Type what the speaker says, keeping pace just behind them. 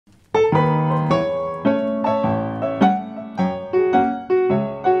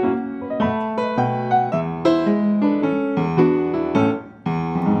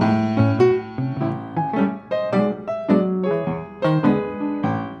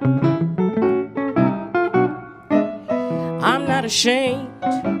ashamed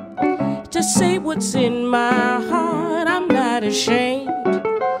to say what's in my heart. I'm not ashamed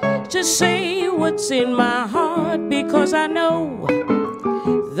to say what's in my heart, because I know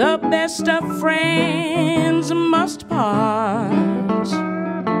the best of friends must part.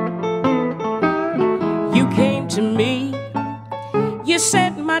 You came to me, you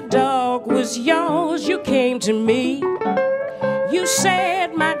said my dog was yours. You came to me, you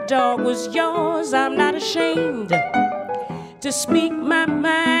said my dog was yours. I'm not ashamed to speak my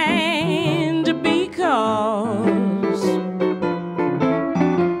mind, because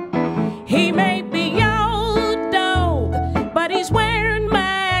he may be your dog, but he's wearing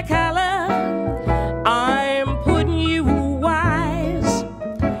my collar. I'm putting you wise.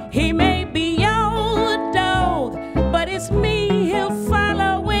 He may be your dog, but it's me he'll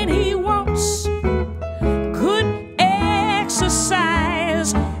follow when he wants good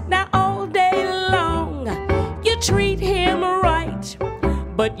exercise. Now all day long you treat him right,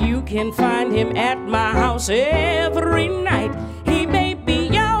 but you can find him at my house every night. He may be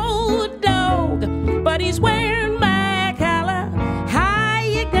your dog, but he's wearing my collar. How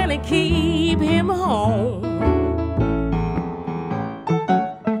you gonna keep him home?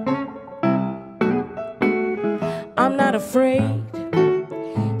 I'm not afraid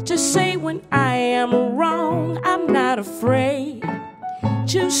to say when I am wrong. I'm not afraid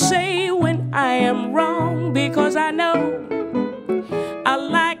to say when I am wrong, because I know a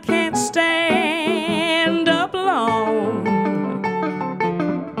lie can't stand up long.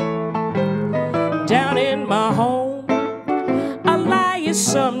 Down in my home, a lie is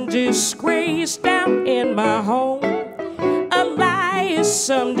some disgrace. Down in my home, a lie is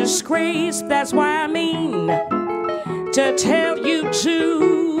some disgrace. That's why I mean to tell you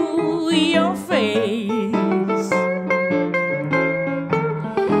to your face.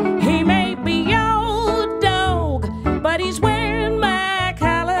 He may be your dog, but he's wearing my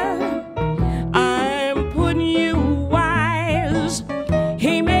collar. I'm putting you wise.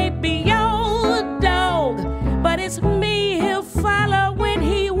 He may be your dog, but it's me he'll follow when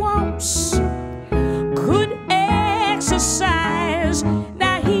he wants good exercise.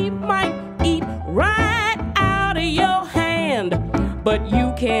 Now he might eat right out of your hand, but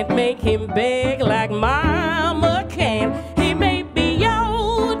you can't make him beg like mama can. He may be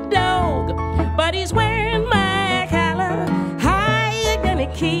your dog, but he's wearing my collar. How you gonna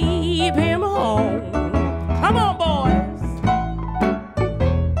keep him home? Come on, boys.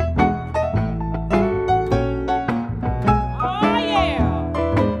 Oh, yeah.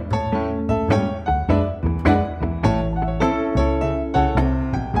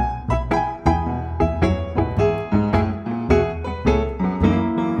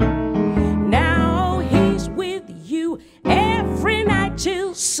 Now he's with you every night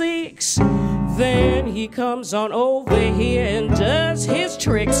till 6. Then he comes on over here and does his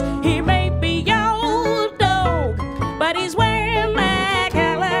tricks. He may be your dog, but he's wearing my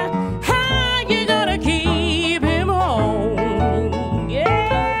collar. How you gonna keep him home? Yeah.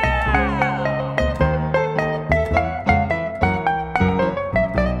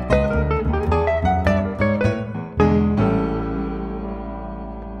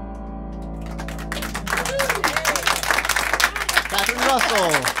 Catherine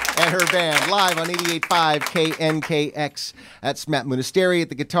Russell and her band live on 88.5 KNKX. That's Matt Munisteri at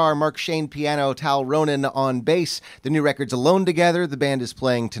the guitar, Mark Shane piano, Tal Ronen on bass. The new record's Alone Together. The band is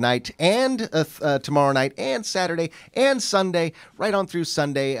playing tonight and tomorrow night and Saturday and Sunday, right on through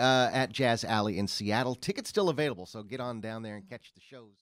Sunday at Jazz Alley in Seattle. Tickets still available, so get on down there and catch the shows.